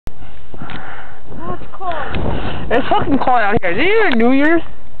Oh, it's cold. It's fucking cold out here. Is it even New Year's?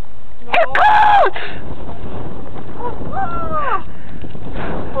 No. It's cold!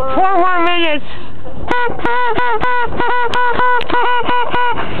 4 more minutes.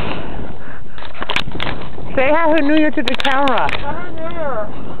 Say Happy New Year to the camera. Happy New Year.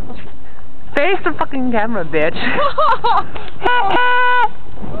 Face the fucking camera, bitch.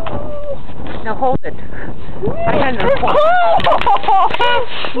 Now hold it. I had to hold.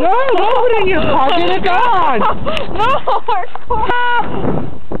 No, don't put it in your pocket. It's on. No, it's cold.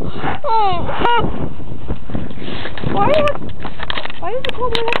 Why is it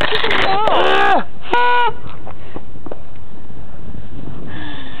cold when I have to keep it down?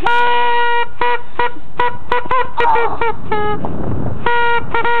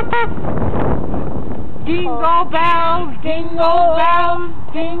 Jingle bells, jingle bells,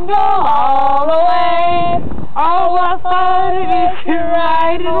 jingle all the way. Oh, what fun it is to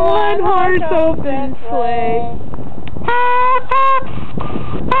ride in a one-horse open sleigh.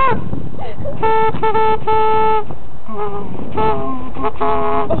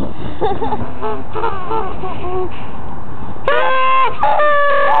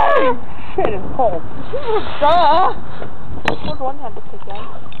 Shit, it's cold. Duh. What one had to pick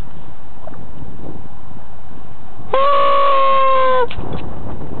out?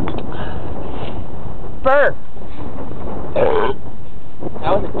 Burp.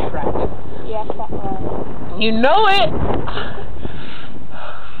 That was attractive. Yes, that was. You know it.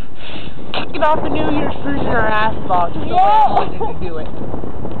 Kicking off the New Year's cruising our ass off. Just so we can do it.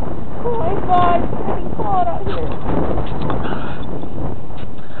 Oh my God, it's getting cold out here.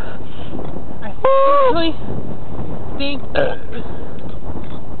 I seriously think.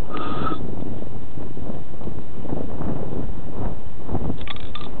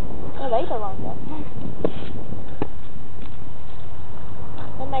 The lights are lined up.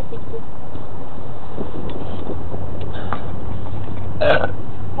 That might be good.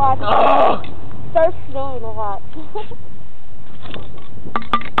 Watch. Starts snowing a lot.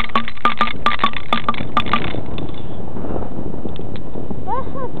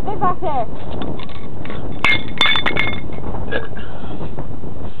 Stay back there.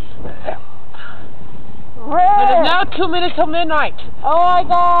 It is now 2 minutes till midnight. Oh my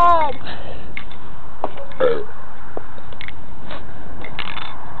God.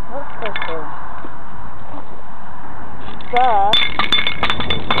 What's this for? Duh.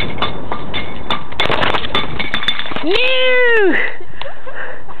 New!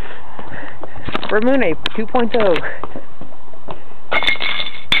 Ramune 2.0.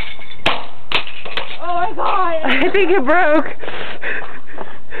 Oh my God. I think it broke.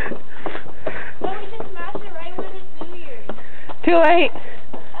 No, we can smash it right when it's New Year's. Too late.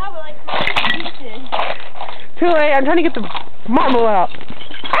 Oh, but like smash it to pieces. Too late. I'm trying to get the marble out.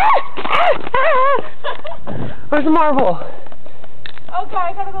 Where's the marble? Okay,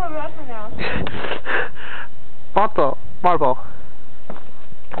 I gotta go to the restroom now. Marble.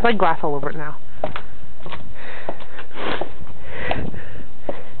 It's like glass all over it now.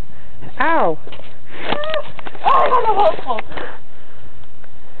 Ow. Oh, I got the whole full.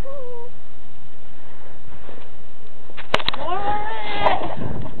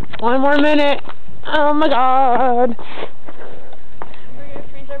 One more minute. Oh my God. We're gonna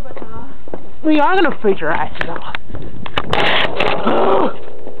freeze our butts off. We are gonna freeze your asses off.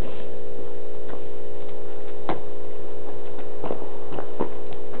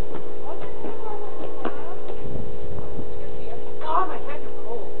 Oh, my hands are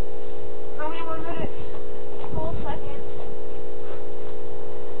cold. How many more minutes? 12 seconds.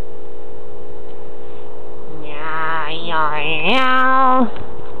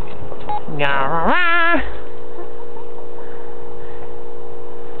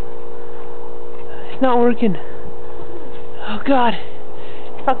 It's not working. Oh God,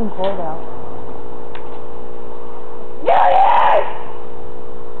 it's fucking cold out.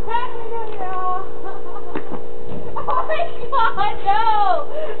 Happy New Year! Oh my God, no!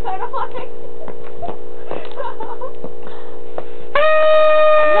 I don't want to.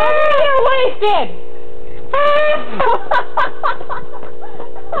 You're wasted!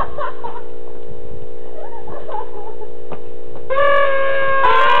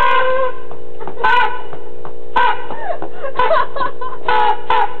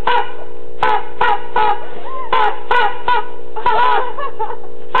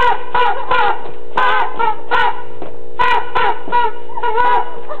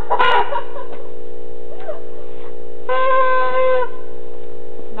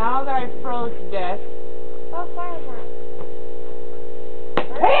 Now that I froze to death. Oh, sorry,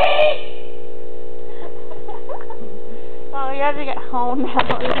 Oh, you have to get home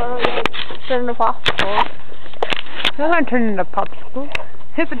now. Turn into popsicle. They're going to turn into popsicle.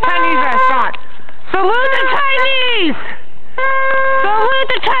 Hit the Chinese restaurant. Salute the Chinese! Salute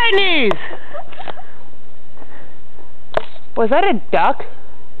the Chinese! Was that a duck?